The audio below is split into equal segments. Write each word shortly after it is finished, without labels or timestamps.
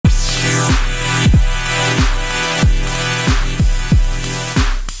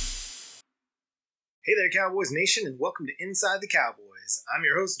Cowboys Nation, and welcome to Inside the Cowboys. I'm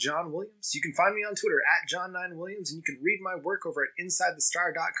your host, John Williams. You can find me on Twitter at John9Williams, and you can read my work over at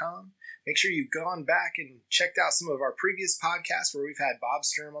InsideTheStar.com. Make sure you've gone back and checked out some of our previous podcasts where we've had Bob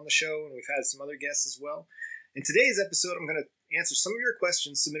Sturm on the show, and we've had some other guests as well. In today's episode, I'm going to answer some of your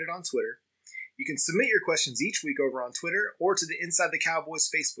questions submitted on Twitter. You can submit your questions each week over on Twitter or to the Inside the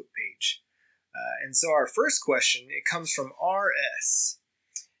Cowboys Facebook page. And so our first question, it comes from RS.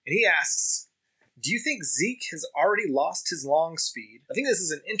 And he asks, do you think Zeke has already lost his long speed? I think this is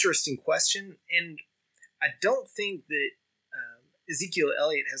an interesting question, and I don't think that Ezekiel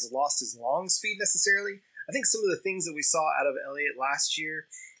Elliott has lost his long speed necessarily. I think some of the things that we saw out of Elliott last year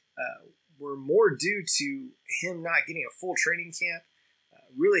were more due to him not getting a full training camp,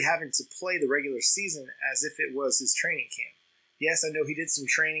 really having to play the regular season as if it was his training camp. Yes, I know he did some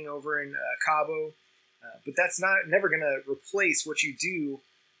training over in Cabo, but that's never going to replace what you do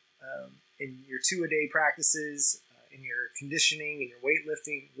in your two-a-day practices, in your conditioning, in your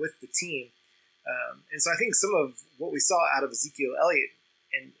weightlifting with the team. And so I think some of what we saw out of Ezekiel Elliott,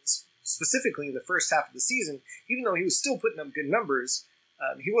 and specifically in the first half of the season, even though he was still putting up good numbers,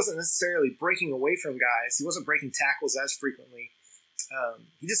 he wasn't necessarily breaking away from guys. He wasn't breaking tackles as frequently.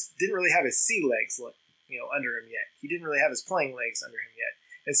 He just didn't really have his sea legs under him yet. He didn't really have his playing legs under him yet.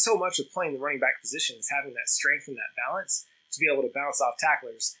 And so much of playing the running back position is having that strength and that balance to be able to bounce off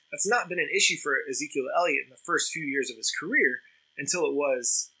tacklers. That's not been an issue for Ezekiel Elliott in the first few years of his career until it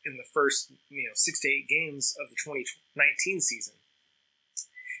was in the first 6 to 8 games of the 2019 season.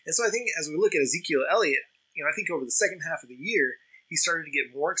 And so I think as we look at Ezekiel Elliott, I think over the second half of the year, he started to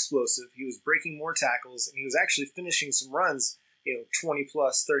get more explosive. He was breaking more tackles, and he was actually finishing some runs, 20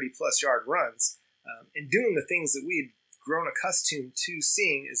 plus, 30 plus yard runs, and doing the things that we had grown accustomed to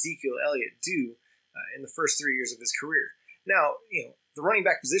seeing Ezekiel Elliott do in the first 3 years of his career. Now, the running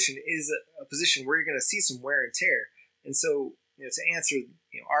back position is a position where you're going to see some wear and tear. And so, to answer,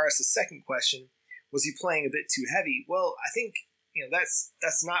 RS's second question, was he playing a bit too heavy? Well, I think,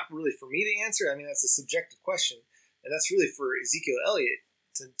 that's not really for me to answer. I mean, that's a subjective question. And that's really for Ezekiel Elliott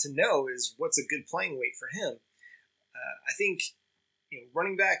to know is what's a good playing weight for him. I think,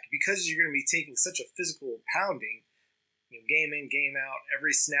 running back, because you're going to be taking such a physical pounding, game in, game out,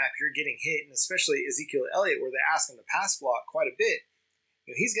 every snap you're getting hit, and especially Ezekiel Elliott, where they ask him to pass block quite a bit,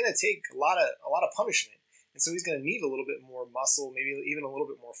 he's going to take a lot of punishment, and so he's going to need a little bit more muscle, maybe even a little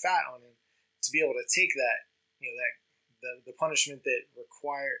bit more fat on him to be able to take that, the punishment that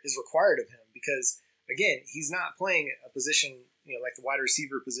is required of him, because again, he's not playing a position, like the wide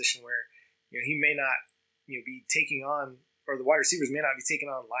receiver position where, he may not, be taking on, or the wide receivers may not be taking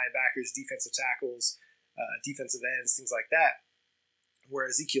on linebackers, defensive tackles, defensive ends, things like that, where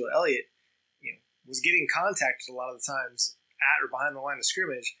Ezekiel Elliott, was getting contacted a lot of the times at or behind the line of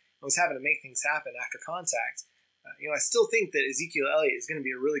scrimmage and was having to make things happen after contact. I still think that Ezekiel Elliott is going to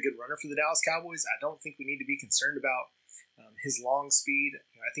be a really good runner for the Dallas Cowboys. I don't think we need to be concerned about his long speed.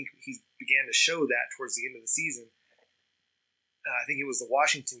 I think he began to show that towards the end of the season. I think it was the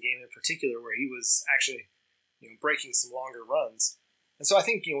Washington game in particular where he was actually, breaking some longer runs. And so I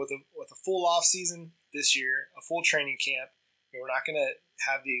think, with a full off season this year, a full training camp, we're not going to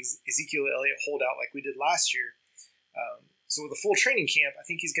have the Ezekiel Elliott holdout like we did last year. So with a full training camp, I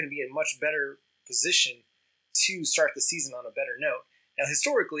think he's going to be in a much better position to start the season on a better note. Now,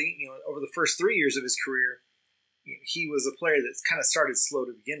 historically, over the first 3 years of his career, he was a player that's kind of started slow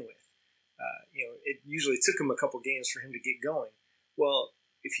to begin with. It usually took him a couple games for him to get going. Well,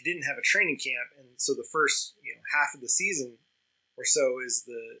 if you didn't have a training camp, and so the first half of the season or so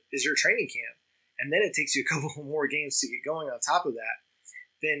is your training camp, and then it takes you a couple more games to get going on top of that,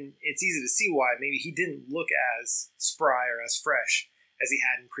 then it's easy to see why maybe he didn't look as spry or as fresh as he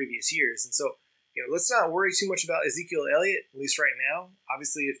had in previous years. And so, let's not worry too much about Ezekiel Elliott, at least right now.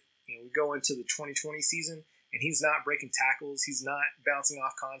 Obviously, if we go into the 2020 season and he's not breaking tackles, he's not bouncing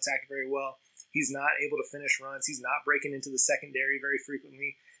off contact very well, he's not able to finish runs, he's not breaking into the secondary very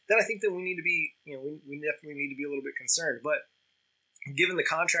frequently, then I think that we need to be, we definitely need to be a little bit concerned. But given the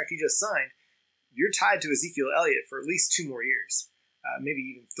contract he just signed, you're tied to Ezekiel Elliott for at least 2 more years, maybe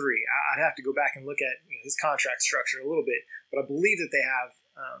even 3. I'd have to go back and look at his contract structure a little bit, but I believe that they have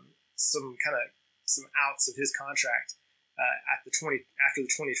some outs of his contract after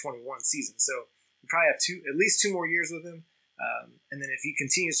the 2021 season. So you probably have at least 2 more years with him, and then if he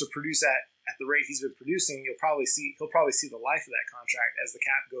continues to produce at the rate he's been producing, he'll probably see the life of that contract as the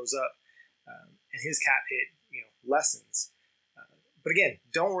cap goes up and his cap hit lessens. But again,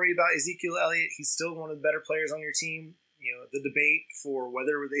 don't worry about Ezekiel Elliott. He's still one of the better players on your team. The debate for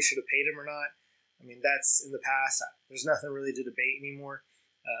whether they should have paid him or not, I mean, that's in the past. There's nothing really to debate anymore.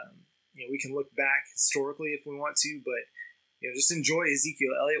 we can look back historically if we want to, but just enjoy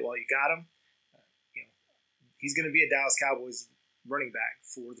Ezekiel Elliott while you got him. He's going to be a Dallas Cowboys running back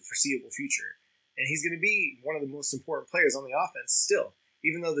for the foreseeable future, and he's going to be one of the most important players on the offense still.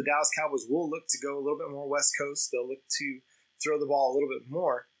 Even though the Dallas Cowboys will look to go a little bit more West Coast, they'll look to throw the ball a little bit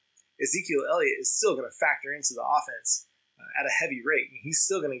more. Ezekiel Elliott is still going to factor into the offense at a heavy rate. He's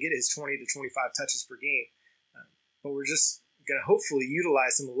still going to get his 20 to 25 touches per game, but we're just going to hopefully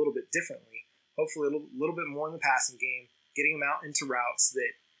utilize him a little bit differently. Hopefully a little bit more in the passing game, getting him out into routes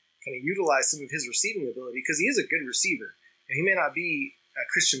that kind of utilize some of his receiving ability, because he is a good receiver. And he may not be a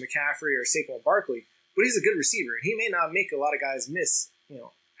Christian McCaffrey or Saquon Barkley, but he's a good receiver. And he may not make a lot of guys miss,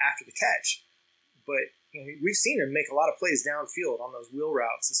 after the catch. But we've seen him make a lot of plays downfield on those wheel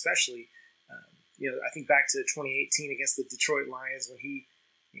routes, especially. I think back to 2018 against the Detroit Lions when he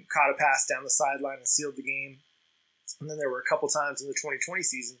caught a pass down the sideline and sealed the game. And then there were a couple times in the 2020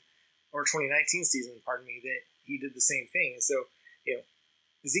 season, or 2019 season, pardon me, that he did the same thing. And so,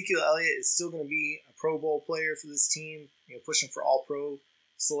 Ezekiel Elliott is still going to be a Pro Bowl player for this team, pushing for all-pro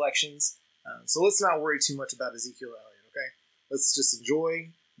selections. So let's not worry too much about Ezekiel Elliott, okay? Let's just enjoy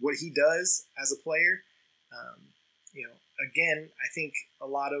what he does as a player. Again, I think a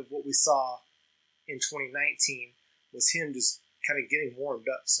lot of what we saw in 2019 was him just kind of getting warmed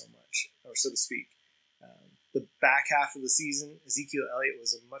up so much, or so to speak. The back half of the season, Ezekiel Elliott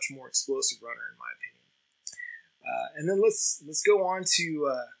was a much more explosive runner, in my opinion. And then let's go on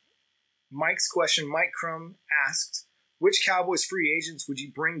to Mike's question. Mike Crum asked, which Cowboys free agents would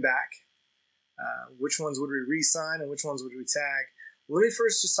you bring back? Which ones would we re-sign and which ones would we tag? Well, let me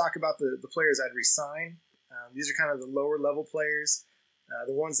first just talk about the players I'd re-sign. These are kind of the lower level players,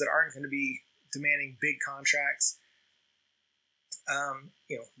 the ones that aren't going to be demanding big contracts.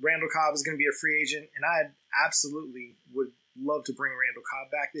 Randall Cobb is going to be a free agent, and I absolutely would love to bring Randall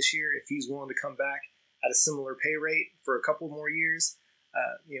Cobb back this year if he's willing to come back at a similar pay rate for a couple more years.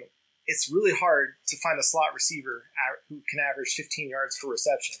 It's really hard to find a slot receiver who can average 15 yards per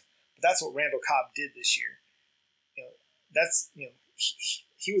reception, but that's what Randall Cobb did this year.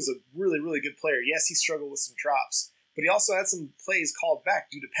 He was a really, really good player. Yes, he struggled with some drops, but he also had some plays called back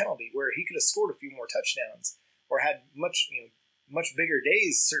due to penalty where he could have scored a few more touchdowns or had much bigger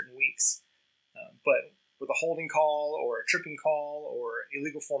days certain weeks. But with a holding call or a tripping call or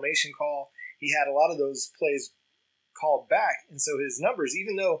illegal formation call, he had a lot of those plays called back. And so his numbers,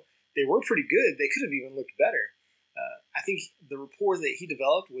 even though they were pretty good, they could have even looked better. I think the rapport that he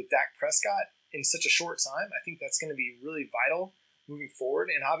developed with Dak Prescott in such a short time, I think that's going to be really vital moving forward.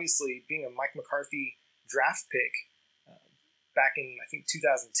 And obviously, being a Mike McCarthy draft pick back in, I think,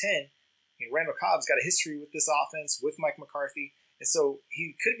 2010, Randall Cobb's got a history with this offense, with Mike McCarthy. And so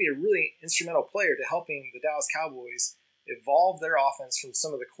he could be a really instrumental player to helping the Dallas Cowboys evolve their offense from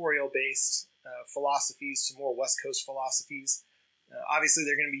some of the Coryell-based philosophies to more West Coast philosophies. Obviously,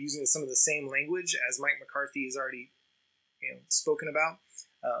 they're going to be using some of the same language as Mike McCarthy has already spoken about.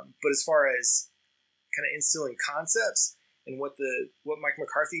 But as far as kind of instilling concepts and what Mike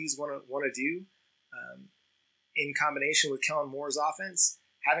McCarthy's want to do in combination with Kellen Moore's offense,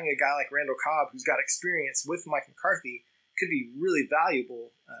 having a guy like Randall Cobb who's got experience with Mike McCarthy could be really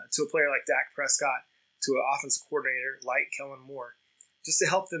valuable to a player like Dak Prescott, to an offensive coordinator like Kellen Moore, just to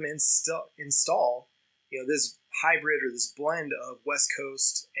help them install this hybrid or this blend of West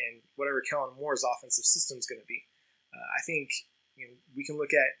Coast and whatever Kellen Moore's offensive system is going to be. I think we can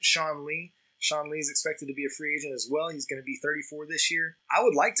look at Sean Lee. Sean Lee is expected to be a free agent as well. He's going to be 34 this year. I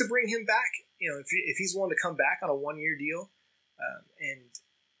would like to bring him back, if he's willing to come back on a one-year deal.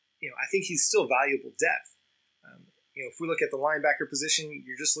 I think he's still valuable depth. If we look at the linebacker position,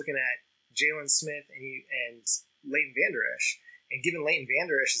 you're just looking at Jalen Smith and Leighton Vander Esch. And given Leighton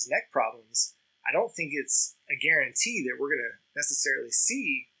Vander Esch's neck problems, I don't think it's a guarantee that we're going to necessarily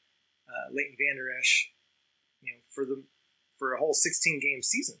see Leighton Vander Esch, for a whole 16-game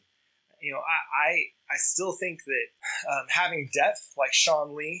season. I still think that having depth like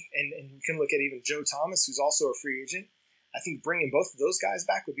Sean Lee, and you can look at even Joe Thomas, who's also a free agent, I think bringing both of those guys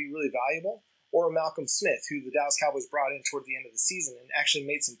back would be really valuable. Or Malcolm Smith, who the Dallas Cowboys brought in toward the end of the season and actually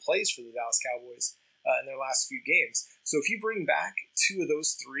made some plays for the Dallas Cowboys in their last few games. So if you bring back two of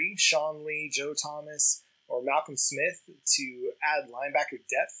those three, Sean Lee, Joe Thomas, or Malcolm Smith, to add linebacker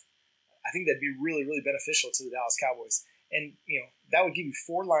depth, I think that'd be really, really beneficial to the Dallas Cowboys. And, that would give you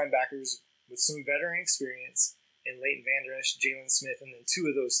four linebackers with some veteran experience in Leighton Vander Esch, Jalen Smith, and then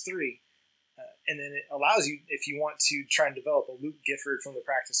two of those three. And then it allows you, if you want to try and develop a Luke Gifford from the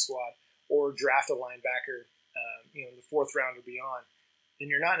practice squad or draft a linebacker, in the fourth round or beyond, then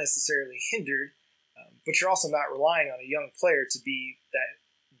you're not necessarily hindered, but you're also not relying on a young player to be that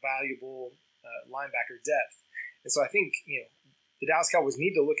valuable linebacker depth. And so I think, the Dallas Cowboys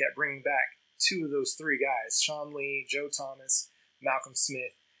need to look at bringing back two of those three guys, Sean Lee, Joe Thomas, Malcolm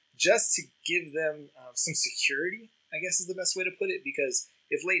Smith, just to give them some security, I guess is the best way to put it, because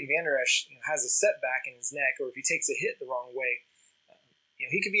if Leighton Vander Esch has a setback in his neck, or if he takes a hit the wrong way,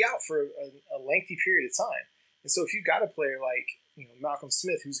 he could be out for a lengthy period of time. And so if you've got a player like Malcolm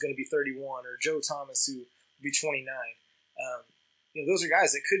Smith, who's going to be 31, or Joe Thomas, who will be 29, those are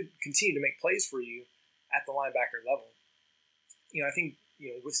guys that could continue to make plays for you at the linebacker level. I think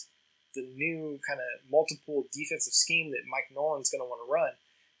with the new kind of multiple defensive scheme that Mike Nolan's going to want to run,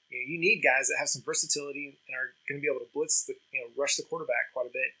 you need guys that have some versatility and are going to be able to blitz rush the quarterback quite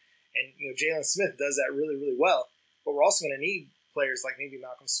a bit. And Jalen Smith does that really, really well. But we're also going to need players like maybe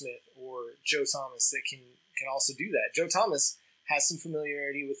Malcolm Smith or Joe Thomas that can also do that. Joe Thomas has some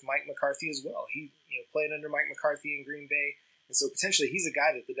familiarity with Mike McCarthy as well. He played under Mike McCarthy in Green Bay, and so potentially he's a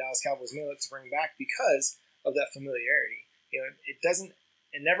guy that the Dallas Cowboys may look to bring back because of that familiarity.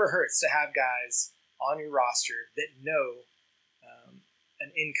 It never hurts to have guys on your roster that know an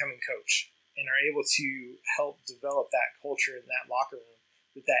incoming coach and are able to help develop that culture in that locker room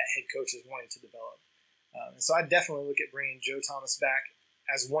that head coach is wanting to develop. And so I definitely look at bringing Joe Thomas back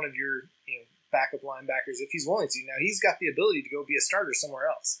as one of your backup linebackers if he's willing to. Now, he's got the ability to go be a starter somewhere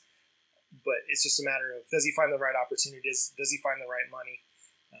else, but it's just a matter of, does he find the right opportunities? Does he find the right money?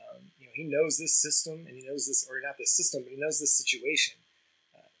 He knows this system, and he knows this, or not this system, but he knows this situation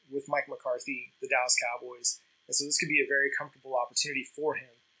with Mike McCarthy, the Dallas Cowboys. And so this could be a very comfortable opportunity for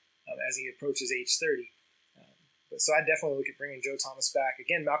him as he approahes age 30. So I definitely look at bringing Joe Thomas back.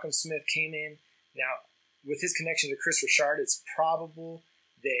 Again, Malcolm Smith came in. Now, with his connection to Chris Richard, it's probable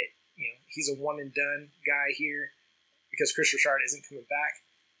that he's a one-and-done guy here because Chris Richard isn't coming back.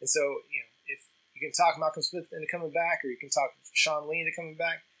 And so, if you can talk Malcolm Smith into coming back, or you can talk Sean Lee into coming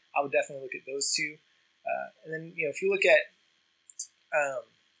back, I would definitely look at those two. And then, if you look at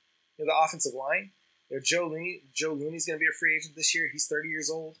the offensive line, Joe Looney's going to be a free agent this year. He's 30 years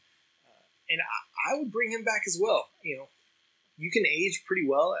old. And I would bring him back as well. You can age pretty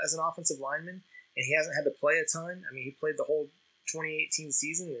well as an offensive lineman, and he hasn't had to play a ton. I mean, he played the whole 2018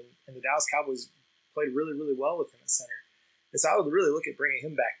 season, and the Dallas Cowboys played really, really well with him at center. And so I would really look at bringing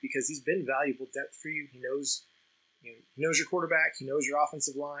him back because he's been valuable depth for you. He knows your quarterback. He knows your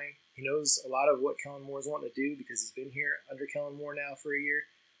offensive line. He knows a lot of what Kellen Moore's wanting to do because he's been here under Kellen Moore now for a year.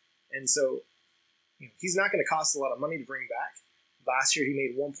 And so he's not going to cost a lot of money to bring back. Last year he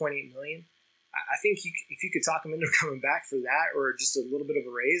made $1.8 million. I think if you could talk him into coming back for that, or just a little bit of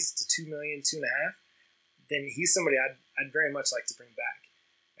a raise to $2 million, $2.5 million, then he's somebody I'd very much like to bring back.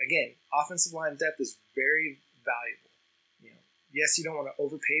 Again, offensive line depth is very valuable. Yes, you don't want to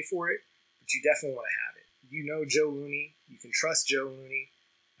overpay for it, but you definitely want to have it. Joe Looney. You can trust Joe Looney.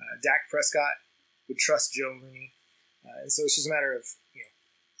 Dak Prescott would trust Joe Looney. And so it's just a matter of,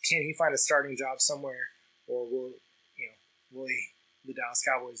 can he find a starting job somewhere, or will the Dallas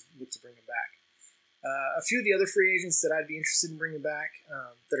Cowboys look to bring him back? A few of the other free agents that I'd be interested in bringing back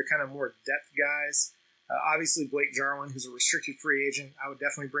that are kind of more depth guys. Obviously, Blake Jarwin, who's a restricted free agent. I would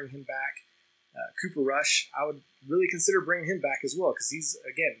definitely bring him back. Cooper Rush, I would really consider bringing him back as well because he's,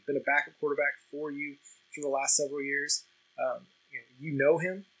 again, been a backup quarterback for you for the last several years. You know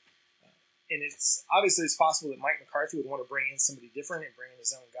him. And it's possible that Mike McCarthy would want to bring in somebody different and bring in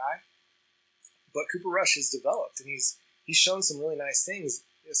his own guy. But Cooper Rush has developed, and he's shown some really nice things,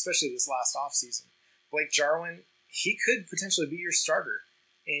 especially this last offseason. Blake Jarwin, he could potentially be your starter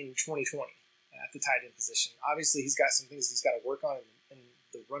in 2020 at the tight end position. Obviously, he's got some things he's got to work on in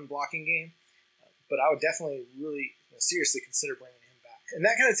the run blocking game, but I would definitely really seriously consider bringing him back. And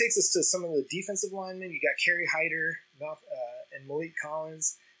that kind of takes us to some of the defensive linemen. You got Kerry Hyder and Malik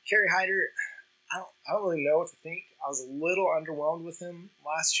Collins. Kerry Hyder, I don't really know what to think. I was a little underwhelmed with him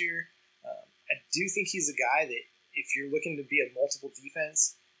last year. I do think he's a guy that if you're looking to be a multiple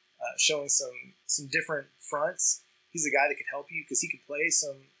defense, showing some different fronts, he's a guy that could help you because he could play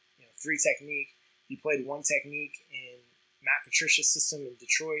some three technique. He played one technique in Matt Patricia's system in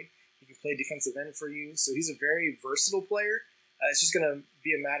Detroit. He can play defensive end for you. So he's a very versatile player. It's just going to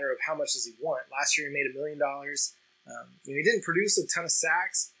be a matter of how much does he want. Last year he made $1 million. He didn't produce a ton of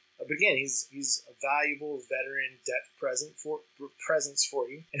sacks, but again, he's a valuable veteran depth presence for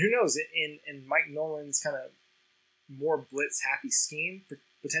you. And who knows, in Mike Nolan's kind of more blitz happy scheme,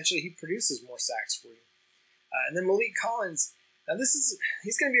 potentially he produces more sacks for you. And then Malik Collins, now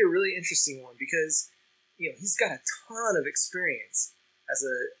he's going to be a really interesting one because he's got a ton of experience as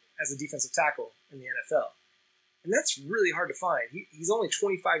a defensive tackle in the NFL. And that's really hard to find. He's only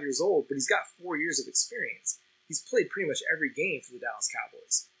 25 years old, but he's got 4 years of experience. He's played pretty much every game for the Dallas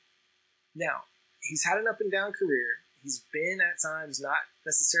Cowboys. Now, he's had an up and down career. He's been at times not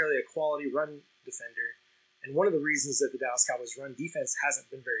necessarily a quality run defender, and one of the reasons that the Dallas Cowboys' run defense hasn't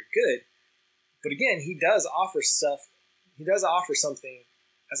been very good. But again, he does offer stuff. He does offer something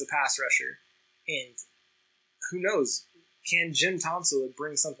as a pass rusher, and who knows? Can Jim Tomsula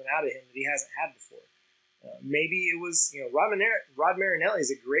bring something out of him that he hasn't had before? Maybe it was, Rod Marinelli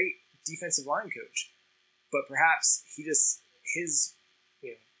is a great defensive line coach, but perhaps his you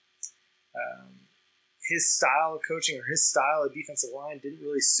know his style of coaching or his style of defensive line didn't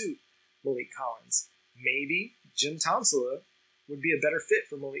really suit Maliek Collins. Maybe Jim Tomsula would be a better fit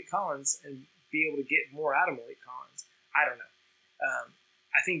for Maliek Collins and be able to get more out of Maliek Collins. I don't know.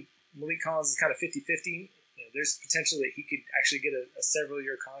 I think Maliek Collins is kind of 50-50. There's potential that he could actually get a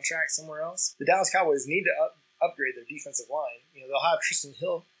several-year contract somewhere else. The Dallas Cowboys need to upgrade their defensive line. They'll have Trysten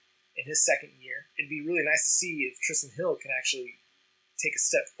Hill in his second year. It'd be really nice to see if Trysten Hill can actually take a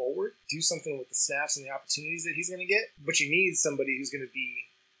step forward, do something with the snaps and the opportunities that he's going to get. But you need somebody who's going to be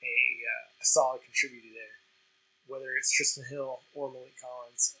a solid contributor there, whether it's Trysten Hill or Maliek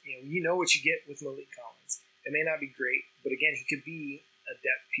Collins. You know what you get with Maliek Collins. It may not be great, but again, he could be a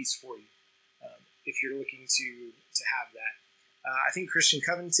depth piece for you if you're looking to have that. I think Christian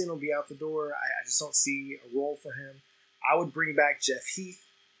Covington will be out the door. I just don't see a role for him. I would bring back Jeff Heath,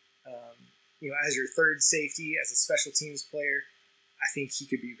 as your third safety, as a special teams player. I think he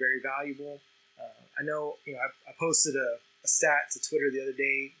could be very valuable. I know, I posted a stat to Twitter the other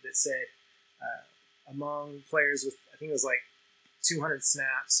day that said among players with, I think it was like 200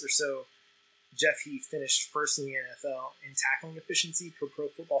 snaps or so, Jeff Heath finished first in the NFL in tackling efficiency per Pro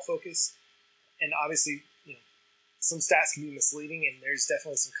Football Focus. And obviously, some stats can be misleading, and there's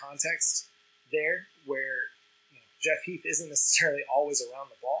definitely some context there where Jeff Heath isn't necessarily always around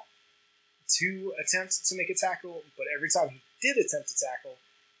the ball to attempt to make a tackle, but every time he did attempt to tackle,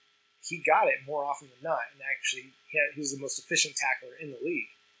 he got it more often than not, and actually he was the most efficient tackler in the league.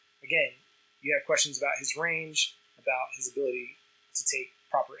 Again, you have questions about his range, about his ability to take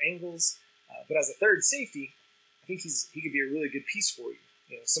proper angles, but as a third safety, I think he could be a really good piece for you.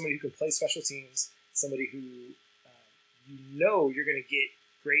 Somebody who can play special teams, somebody who you're going to get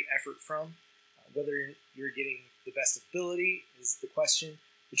great effort from. Whether you're getting the best ability is the question,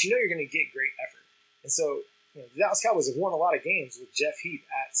 but you're going to get great effort. And so, the Dallas Cowboys have won a lot of games with Jeff Heath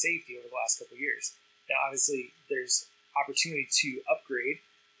at safety over the last couple of years. Now, obviously, there's opportunity to upgrade,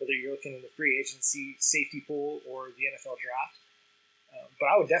 whether you're looking in the free agency safety pool or the NFL draft. But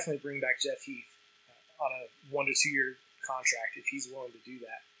I would definitely bring back Jeff Heath on a 1 to 2 year contract if he's willing to do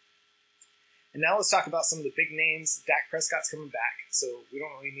that. And now let's talk about some of the big names. Dak Prescott's coming back, so we don't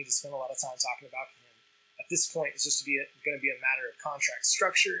really need to spend a lot of time talking about him. At this point, it's just going to be a matter of contract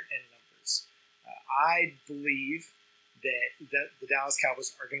structure and numbers. I believe that the Dallas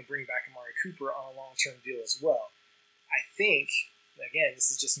Cowboys are going to bring back Amari Cooper on a long-term deal as well. I think, again,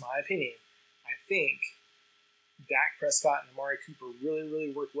 this is just my opinion, I think Dak Prescott and Amari Cooper really,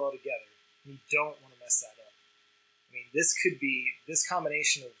 really work well together. You don't want to mess that up. This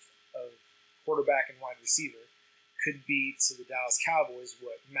combination of quarterback and wide receiver could be to the Dallas Cowboys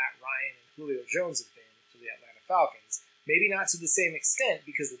what Matt Ryan and Julio Jones have been for the Atlanta Falcons. Maybe not to the same extent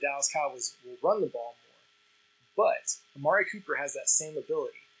because the Dallas Cowboys will run the ball more, but Amari Cooper has that same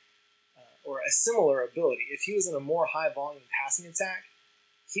ability, or a similar ability. If he was in a more high-volume passing attack,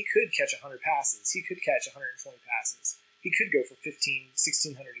 he could catch 100 passes. He could catch 120 passes. He could go for 1,600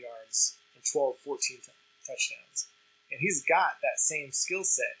 yards and 12, 14 touchdowns. And he's got that same skill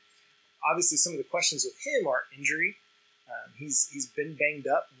set. Obviously, some of the questions with him are injury. He's been banged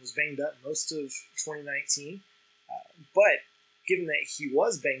up and was banged up most of 2019. But given that he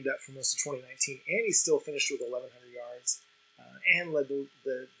was banged up for most of 2019 and he still finished with 1,100 yards and led the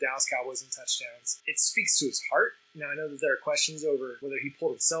Dallas Cowboys in touchdowns, it speaks to his heart. Now, I know that there are questions over whether he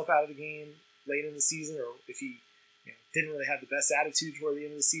pulled himself out of the game late in the season or if he didn't really have the best attitude toward the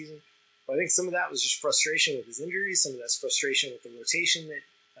end of the season. But I think some of that was just frustration with his injuries. Some of that's frustration with the rotation that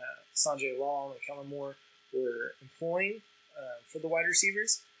Sanjay Lal and Kellen Moore were employing for the wide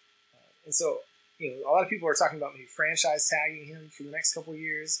receivers. And so, a lot of people are talking about maybe franchise tagging him for the next couple of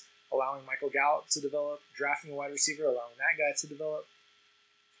years, allowing Michael Gallup to develop, drafting a wide receiver, allowing that guy to develop.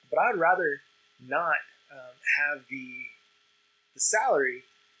 But I would rather not have the salary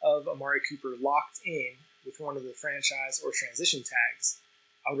of Amari Cooper locked in with one of the franchise or transition tags.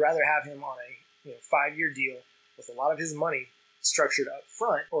 I would rather have him on a 5-year deal with a lot of his money structured up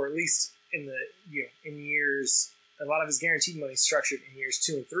front, or at least in the in years, a lot of his guaranteed money structured in years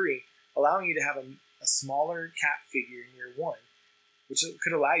 2 and 3, allowing you to have a smaller cap figure in year 1, which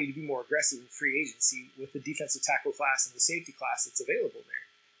could allow you to be more aggressive in free agency with the defensive tackle class and the safety class that's available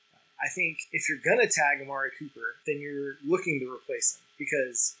there. I think if you're going to tag Amari Cooper, then you're looking to replace him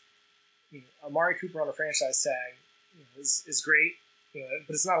because Amari Cooper on a franchise tag is great,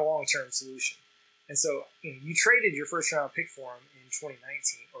 but it's not a long-term solution. And so you traded your first-round pick for him in 2019,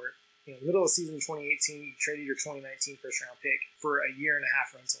 or middle of season 2018, you traded your 2019 first-round pick for a year and a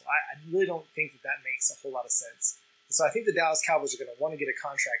half rental. I really don't think that makes a whole lot of sense. And so I think the Dallas Cowboys are going to want to get a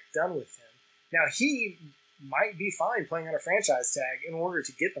contract done with him. Now, he might be fine playing on a franchise tag in order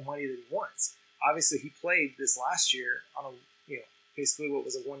to get the money that he wants. Obviously, he played this last year on basically what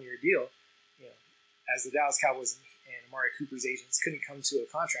was a one-year deal, as the Dallas Cowboys and Amari Cooper's agents couldn't come to a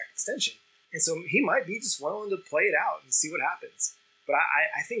contract extension. And so he might be just willing to play it out and see what happens. But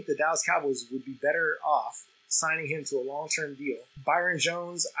I think the Dallas Cowboys would be better off signing him to a long-term deal. Byron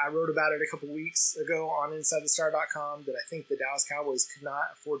Jones, I wrote about it a couple weeks ago on InsideTheStar.com that I think the Dallas Cowboys could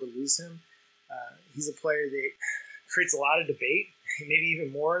not afford to lose him. He's a player that creates a lot of debate, maybe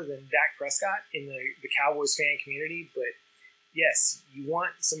even more than Dak Prescott in the Cowboys fan community. But yes, you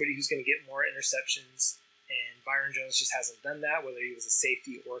want somebody who's going to get more interceptions, and Byron Jones just hasn't done that, whether he was a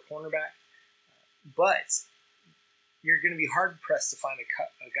safety or a cornerback. But you're going to be hard-pressed to find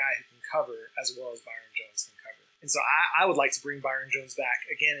a guy who can cover as well as Byron Jones can cover. And so I would like to bring Byron Jones back.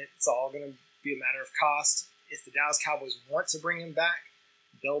 Again, it's all going to be a matter of cost. If the Dallas Cowboys want to bring him back,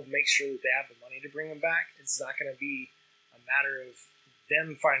 they'll make sure that they have the money to bring him back. It's not going to be a matter of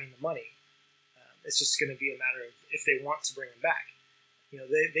them finding the money. It's just going to be a matter of if they want to bring him back.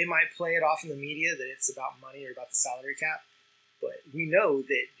 They might play it off in the media that it's about money or about the salary cap, but we know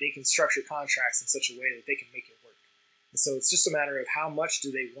that they can structure contracts in such a way that they can make it work. And so it's just a matter of how much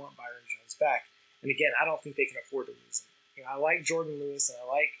do they want Byron Jones back. And again, I don't think they can afford to lose him. I like Jordan Lewis, and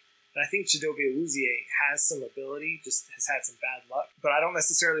I think Chidobe Awuzie has some ability, just has had some bad luck. But I don't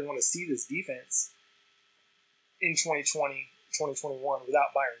necessarily want to see this defense in 2020, 2021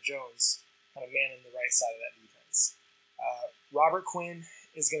 without Byron Jones kind of manning the right side of that defense. Robert Quinn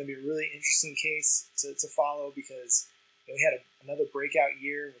is going to be a really interesting case to follow because he had another breakout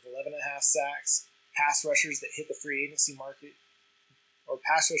year with 11.5 sacks. Pass rushers that hit the free agency market, or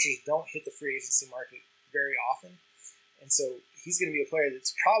pass rushers don't hit the free agency market very often. And so he's going to be a player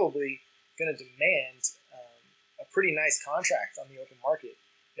that's probably going to demand a pretty nice contract on the open market.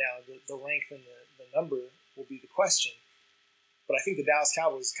 Now, the length and the number will be the question. But I think the Dallas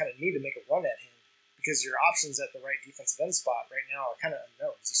Cowboys kind of need to make a run at him because your options at the right defensive end spot right now are kind of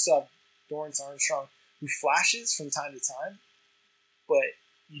unknowns. You still have Dorrance Armstrong, who flashes from time to time, but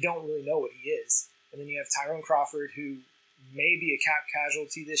you don't really know what he is. And then you have Tyrone Crawford, who may be a cap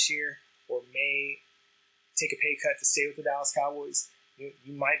casualty this year or may take a pay cut to stay with the Dallas Cowboys.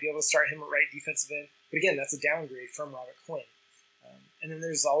 You might be able to start him at right defensive end. But again, that's a downgrade from Robert Quinn. And then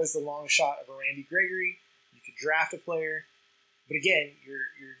there's always the long shot of a Randy Gregory. You could draft a player. But again,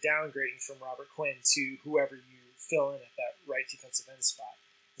 you're downgrading from Robert Quinn to whoever you fill in at that right defensive end spot.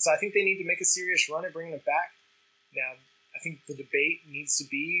 And so I think they need to make a serious run at bringing him back. Now, I think the debate needs to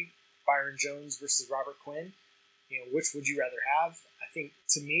be Byron Jones versus Robert Quinn. Which would you rather have? I think,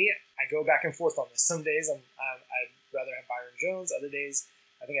 to me, I go back and forth on this. Some days I'd rather have Byron Jones. Other days,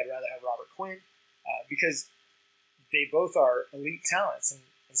 I think I'd rather have Robert Quinn because they both are elite talents.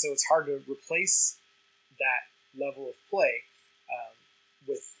 And so it's hard to replace that level of play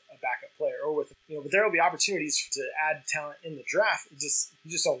with a backup player or with, but there will be opportunities to add talent in the draft. You just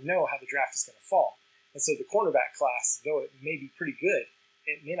don't know how the draft is going to fall. And so the cornerback class, though it may be pretty good,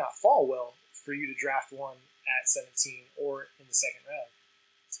 it may not fall well for you to draft one at 17 or in the second round.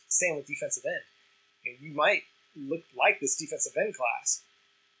 Same with defensive end. You might look like this defensive end class,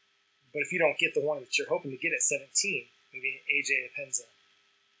 but if you don't get the one that you're hoping to get at 17, maybe AJ Espenza,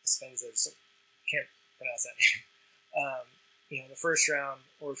 can't pronounce that name, in the first round,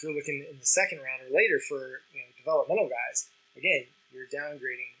 or if you're looking in the second round or later for developmental guys, again, you're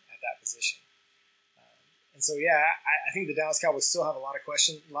downgrading at that position. And so, I think the Dallas Cowboys still have a lot of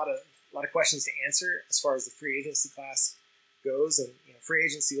questions to answer as far as the free agency class goes. And free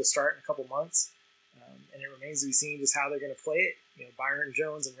agency will start in a couple months, and it remains to be seen just how they're going to play it. Byron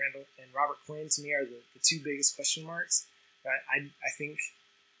Jones and Robert Quinn to me are the two biggest question marks. I think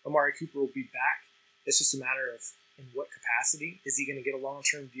Amari Cooper will be back. It's just a matter of in what capacity. Is he going to get a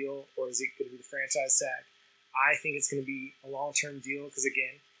long-term deal, or is it going to be the franchise tag? I think it's going to be a long-term deal because,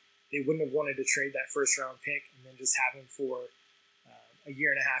 again, they wouldn't have wanted to trade that first-round pick and then just have him for a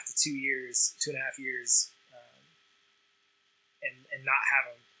year and a half to 2 years, 2.5 years, and not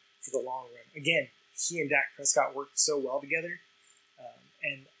have him for the long run. Again, he and Dak Prescott worked so well together,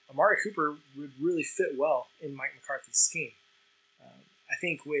 and Amari Cooper would really fit well in Mike McCarthy's scheme. I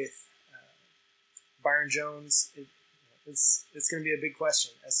think with Byron Jones, it's going to be a big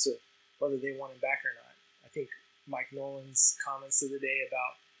question as to whether they want him back or not. I think Mike Nolan's comments the other day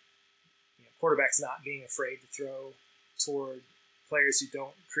about quarterbacks not being afraid to throw toward players who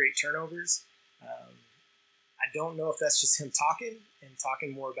don't create turnovers. I don't know if that's just him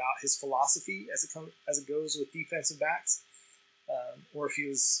talking more about his philosophy as it goes with defensive backs, or if he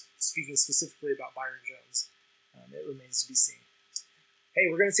was speaking specifically about Byron Jones. It remains to be seen. Hey,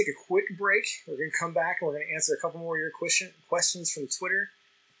 we're going to take a quick break. We're going to come back and we're going to answer a couple more of your questions from Twitter.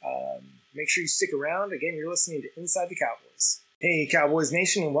 Make sure you stick around. Again, you're listening to Inside the Cowboys. Hey, Cowboys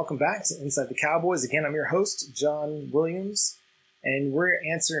Nation, and welcome back to Inside the Cowboys. Again, I'm your host, John Williams, and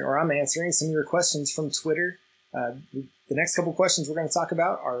I'm answering some of your questions from Twitter. The next couple questions we're going to talk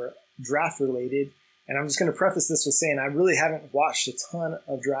about are draft related, and I'm just going to preface this with saying I really haven't watched a ton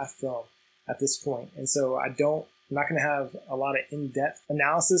of draft film at this point, and so I'm not going to have a lot of in-depth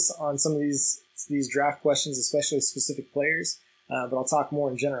analysis on some of these draft questions, especially specific players. But I'll talk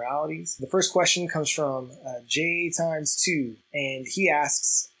more in generalities. The first question comes from J2, and he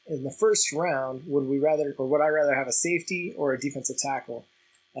asks, in the first round, would I rather have a safety or a defensive tackle?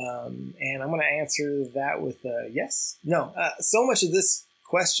 And I'm going to answer that with yes. No. So much of this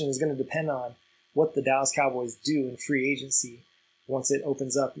question is going to depend on what the Dallas Cowboys do in free agency once it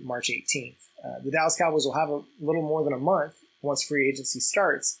opens up March 18th. The Dallas Cowboys will have a little more than a month once free agency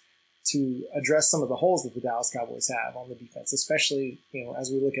starts to address some of the holes that the Dallas Cowboys have on the defense, especially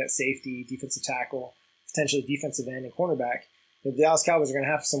as we look at safety, defensive tackle, potentially defensive end, and cornerback. The Dallas Cowboys are going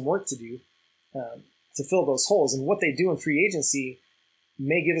to have some work to do to fill those holes, and what they do in free agency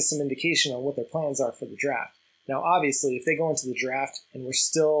may give us some indication on what their plans are for the draft. Now, obviously, if they go into the draft and we're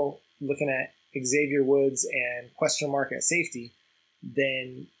still looking at Xavier Woods and question mark at safety,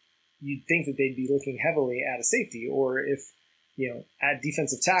 then you'd think that they'd be looking heavily at a safety, or if at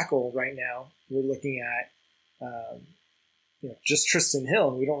defensive tackle right now, we're looking at, just Tristan Hill,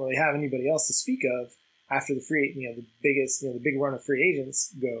 and we don't really have anybody else to speak of after the big run of free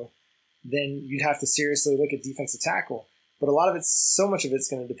agents go. Then you'd have to seriously look at defensive tackle. But so much of it's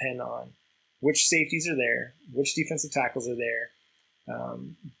going to depend on which safeties are there, which defensive tackles are there.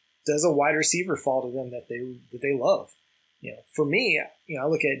 Does a wide receiver fall to them that they love? For me, I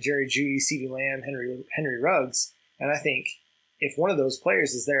look at Jerry Jeudy, CeeDee Lamb, Henry Ruggs, and I think, if one of those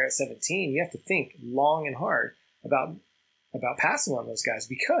players is there at 17, you have to think long and hard about passing on those guys,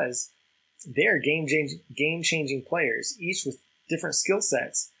 because they are game-changing players, each with different skill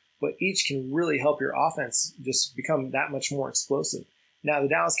sets, but each can really help your offense just become that much more explosive. Now, the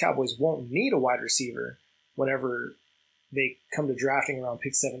Dallas Cowboys won't need a wide receiver whenever they come to drafting around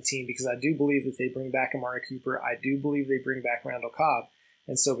pick 17, because I do believe that they bring back Amari Cooper. I do believe they bring back Randall Cobb.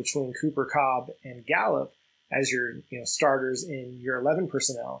 And so between Cooper, Cobb, and Gallup as your starters in your 11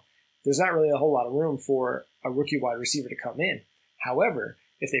 personnel, there's not really a whole lot of room for a rookie wide receiver to come in. However,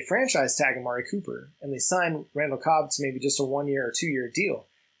 if they franchise tag Amari Cooper and they sign Randall Cobb to maybe just a 1 year or 2 year deal,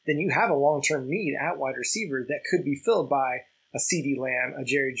 then you have a long-term need at wide receiver that could be filled by a CeeDee Lamb, a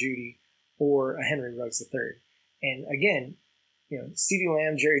Jerry Jeudy, or a Henry Ruggs III. And again, CeeDee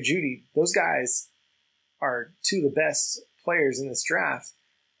Lamb, Jerry Jeudy, those guys are two of the best players in this draft.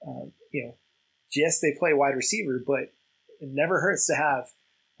 Yes, they play wide receiver, but it never hurts to have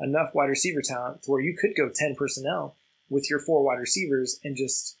enough wide receiver talent to where you could go 10 personnel with your 4 wide receivers and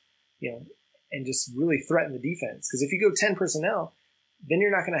just really threaten the defense. Because if you go 10 personnel, then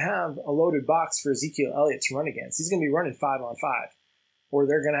you're not going to have a loaded box for Ezekiel Elliott to run against. He's going to be running 5-on-5, or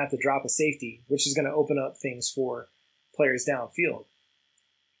they're going to have to drop a safety, which is going to open up things for players downfield.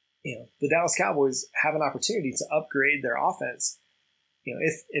 The Dallas Cowboys have an opportunity to upgrade their offense.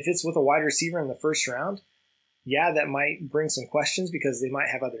 If it's with a wide receiver in the first round, yeah, that might bring some questions because they might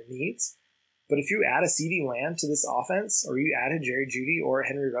have other needs. But if you add a CeeDee Lamb to this offense, or you add a Jerry Jeudy or a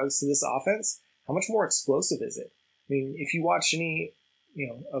Henry Ruggs to this offense, how much more explosive is it? I mean, if you watched any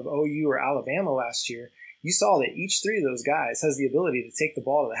of OU or Alabama last year, you saw that each 3 of those guys has the ability to take the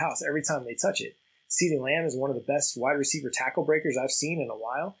ball to the house every time they touch it. CeeDee Lamb is one of the best wide receiver tackle breakers I've seen in a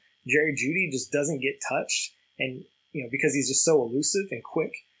while. Jerry Jeudy just doesn't get touched, and because he's just so elusive and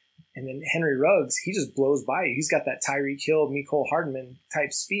quick. And then Henry Ruggs, he just blows by you. He's got that Tyreek Hill, Mecole Hardman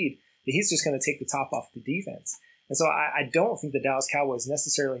type speed that he's just going to take the top off the defense. And so I don't think the Dallas Cowboys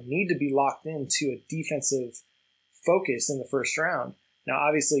necessarily need to be locked into a defensive focus in the first round. Now,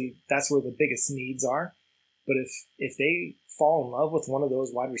 obviously, that's where the biggest needs are. But if they fall in love with one of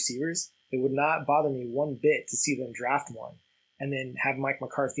those wide receivers, it would not bother me one bit to see them draft one and then have Mike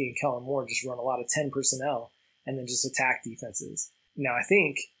McCarthy and Kellen Moore just run a lot of 10 personnel and then just attack defenses. Now, I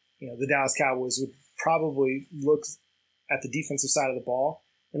think the Dallas Cowboys would probably look at the defensive side of the ball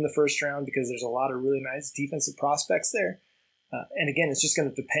in the first round because there's a lot of really nice defensive prospects there. And again, it's just going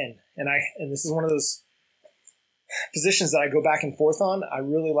to depend. And this is one of those positions that I go back and forth on. I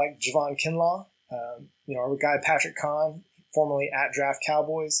really like Javon Kinlaw. Our guy Patrick Kahn, formerly at Draft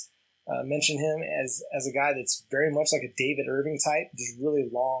Cowboys, mentioned him as a guy that's very much like a David Irving type, just really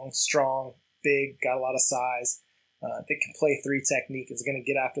long, strong, big, got a lot of size, that can play 3 technique, is going to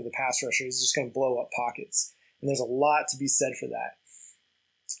get after the pass rusher. He's just going to blow up pockets. And there's a lot to be said for that.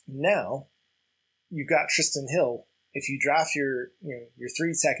 Now, you've got Trysten Hill. If you draft your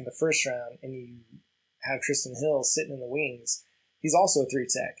 3 tech in the first round and you have Trysten Hill sitting in the wings, he's also a 3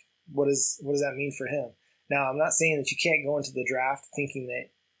 tech. What does that mean for him? Now, I'm not saying that you can't go into the draft thinking that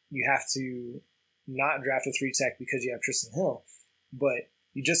you have to not draft a 3 tech because you have Trysten Hill, but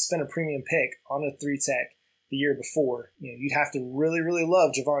you just spent a premium pick on a 3 tech the year before. You'd have to really, really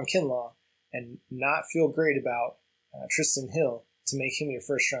love Javon Kinlaw and not feel great about Trysten Hill to make him your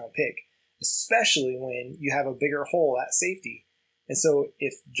first round pick, especially when you have a bigger hole at safety. And so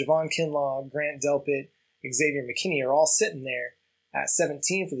if Javon Kinlaw, Grant Delpit, Xavier McKinney are all sitting there at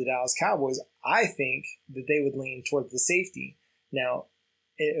 17 for the Dallas Cowboys, I think that they would lean towards the safety. Now,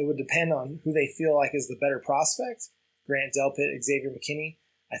 it would depend on who they feel like is the better prospect. Grant Delpit, Xavier McKinney.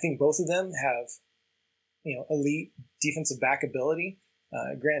 I think both of them have, elite defensive back ability.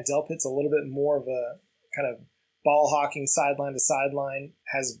 Grant Delpit's a little bit more of a kind of ball hawking sideline to sideline,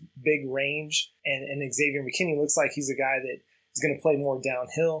 has big range, and Xavier McKinney looks like he's a guy that is going to play more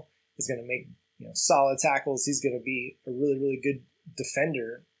downhill, is going to make solid tackles. He's going to be a really, really good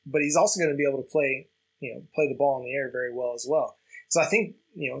defender, but he's also going to be able to play the ball in the air very well as well. So I think,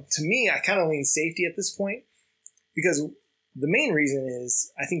 to me, I kind of lean safety at this point, because the main reason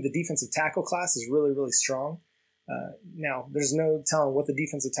is I think the defensive tackle class is really, really strong. Now, there's no telling what the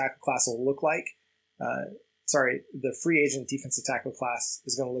defensive tackle class will look like. The free agent defensive tackle class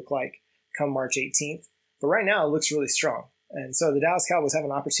is going to look like come March 18th. But right now, it looks really strong. And so the Dallas Cowboys have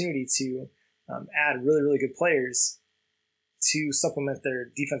an opportunity to add really, really good players to supplement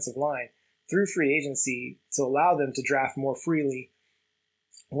their defensive line through free agency to allow them to draft more freely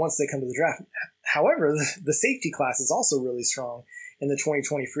once they come to the draft. However, the safety class is also really strong in the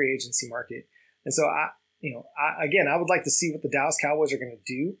 2020 free agency market. And so, I would like to see what the Dallas Cowboys are going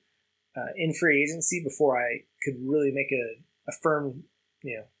to do in free agency before I could really make a firm,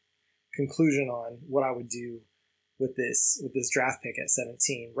 conclusion on what I would do with this draft pick at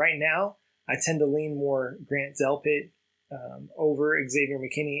 17. Right now, I tend to lean more Grant Delpit over Xavier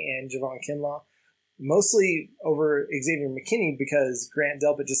McKinney and Javon Kinlaw, mostly over Xavier McKinney because Grant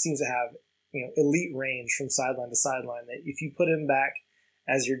Delpit just seems to have elite range from sideline to sideline. That if you put him back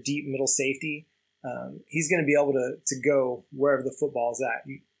as your deep middle safety, he's going to be able to go wherever the football is at.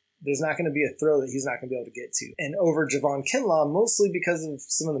 There's not going to be a throw that he's not going to be able to get to. And over Javon Kinlaw, mostly because of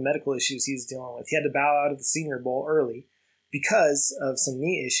some of the medical issues he's dealing with. He had to bow out of the Senior Bowl early because of some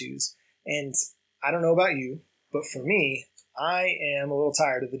knee issues. And I don't know about you, but for me, I am a little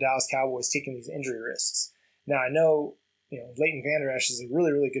tired of the Dallas Cowboys taking these injury risks. Now, I know, Leighton Vander Esch is a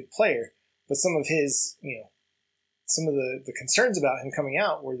really, really good player, but some of his, some of the concerns about him coming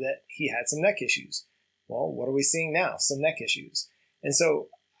out were that he had some neck issues. Well, what are we seeing now? Some neck issues. And so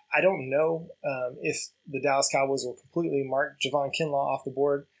I don't know if the Dallas Cowboys will completely mark Javon Kinlaw off the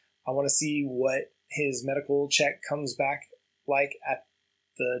board. I want to see what his medical check comes back like at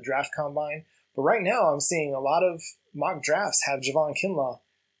the draft combine. But right now I'm seeing a lot of mock drafts have Javon Kinlaw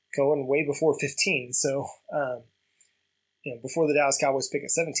going way before 15. So, before the Dallas Cowboys pick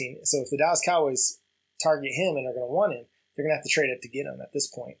at 17. So if the Dallas Cowboys target him and are going to want him, they're going to have to trade up to get him at this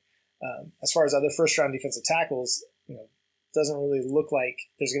point. As far as other first-round defensive tackles, doesn't really look like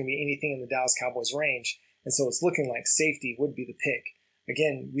there's going to be anything in the Dallas Cowboys range. And so it's looking like safety would be the pick.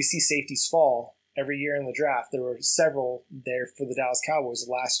 Again, we see safeties fall every year in the draft. There were several there for the Dallas Cowboys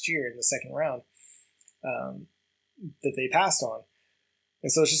last year in the second round that they passed on. And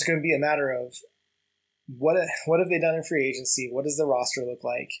so it's just going to be a matter of what have they done in free agency? What does the roster look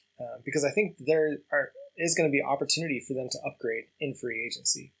like? Because I think there is going to be opportunity for them to upgrade in free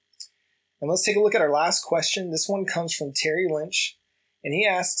agency. And let's take a look at our last question. This one comes from Terry Lynch, and he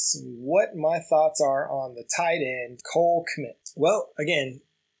asks what my thoughts are on the tight end Cole Kmet. Well, again,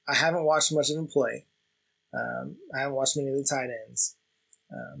 I haven't watched much of him play. I haven't watched many of the tight ends.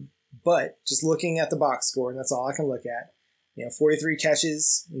 But just looking at the box score, and that's all I can look at, 43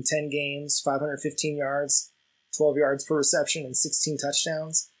 catches in 10 games, 515 yards, 12 yards per reception, and 16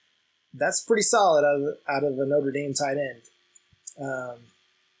 touchdowns. That's pretty solid out of a Notre Dame tight end.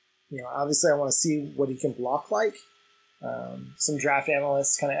 Obviously I want to see what he can block like. Some draft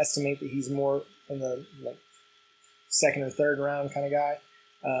analysts kind of estimate that he's more in the second or third round kind of guy.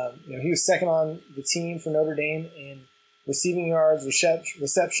 He was second on the team for Notre Dame in receiving yards,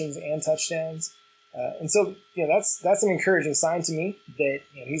 receptions, and touchdowns. And so, that's an encouraging sign to me that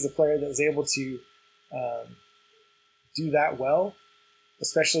he's a player that was able to do that well,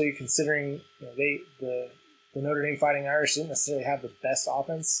 especially considering the Notre Dame Fighting Irish didn't necessarily have the best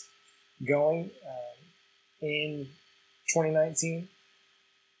offense going in 2019.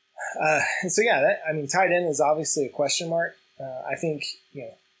 And so, tight end is obviously a question mark. I think,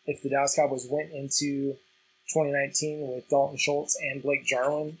 if the Dallas Cowboys went into 2019 with Dalton Schultz and Blake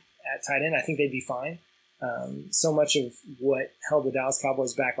Jarwin at tight end, I think they'd be fine. So much of what held the Dallas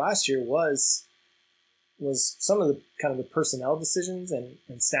Cowboys back last year was some of the kind of the personnel decisions and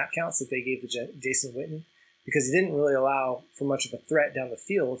snap counts that they gave to Jason Witten, because he didn't really allow for much of a threat down the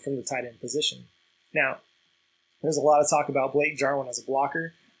field from the tight end position. Now, there's a lot of talk about Blake Jarwin as a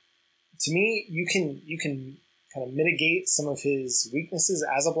blocker. To me, you can kind of mitigate some of his weaknesses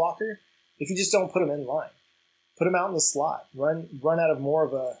as a blocker if you just don't put him in line. Put him out in the slot. Run out of more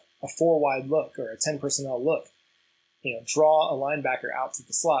of a 4-wide look or a 10 personnel look. Draw a linebacker out to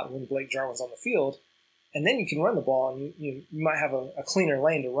the slot when Blake Jarwin's on the field, and then you can run the ball, and you might have a cleaner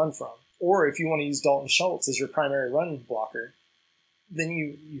lane to run from. Or if you want to use Dalton Schultz as your primary run blocker, then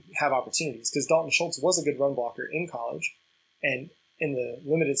you have opportunities, because Dalton Schultz was a good run blocker in college, and in the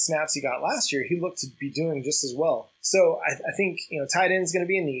limited snaps he got last year, he looked to be doing just as well. So I think tight end is going to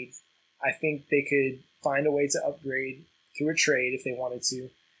be a need. I think they could find a way to upgrade through a trade if they wanted to.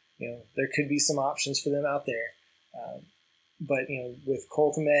 There could be some options for them out there. But with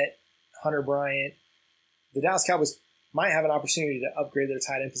Cole Kmet, Hunter Bryant, the Dallas Cowboys might have an opportunity to upgrade their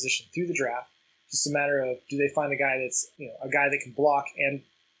tight end position through the draft. Just a matter of, do they find a guy that's a guy that can block and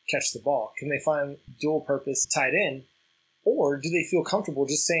catch the ball? Can they find dual purpose tight end? Or do they feel comfortable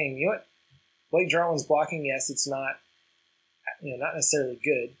just saying, Blake Jarwin's blocking, yes, it's not not necessarily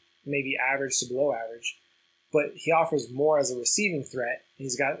good, maybe average to below average, but he offers more as a receiving threat.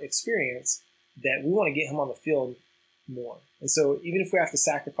 He's got experience that we want to get him on the field more. And so even if we have to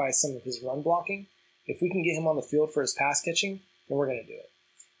sacrifice some of his run blocking, if we can get him on the field for his pass catching, then we're going to do it.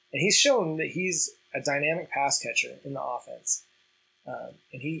 And he's shown that he's a dynamic pass catcher in the offense.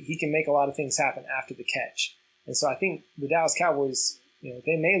 And he can make a lot of things happen after the catch. And so I think the Dallas Cowboys,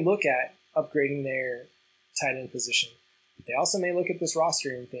 they may look at upgrading their tight end position, but they also may look at this roster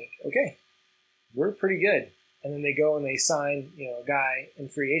and think, okay, we're pretty good. And then they go and they sign, a guy in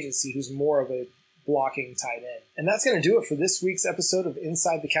free agency who's more of a blocking tight end. And that's going to do it for this week's episode of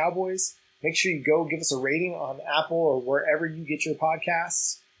Inside the Cowboys. Make sure you go give us a rating on Apple or wherever you get your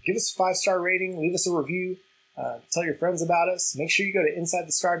podcasts. Give us a 5-star rating. Leave us a review. Tell your friends about us. Make sure you go to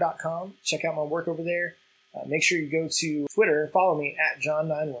InsideTheStar.com. Check out my work over there. Make sure you go to Twitter and follow me at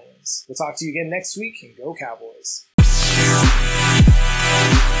John9Williams. We'll talk to you again next week, and go Cowboys.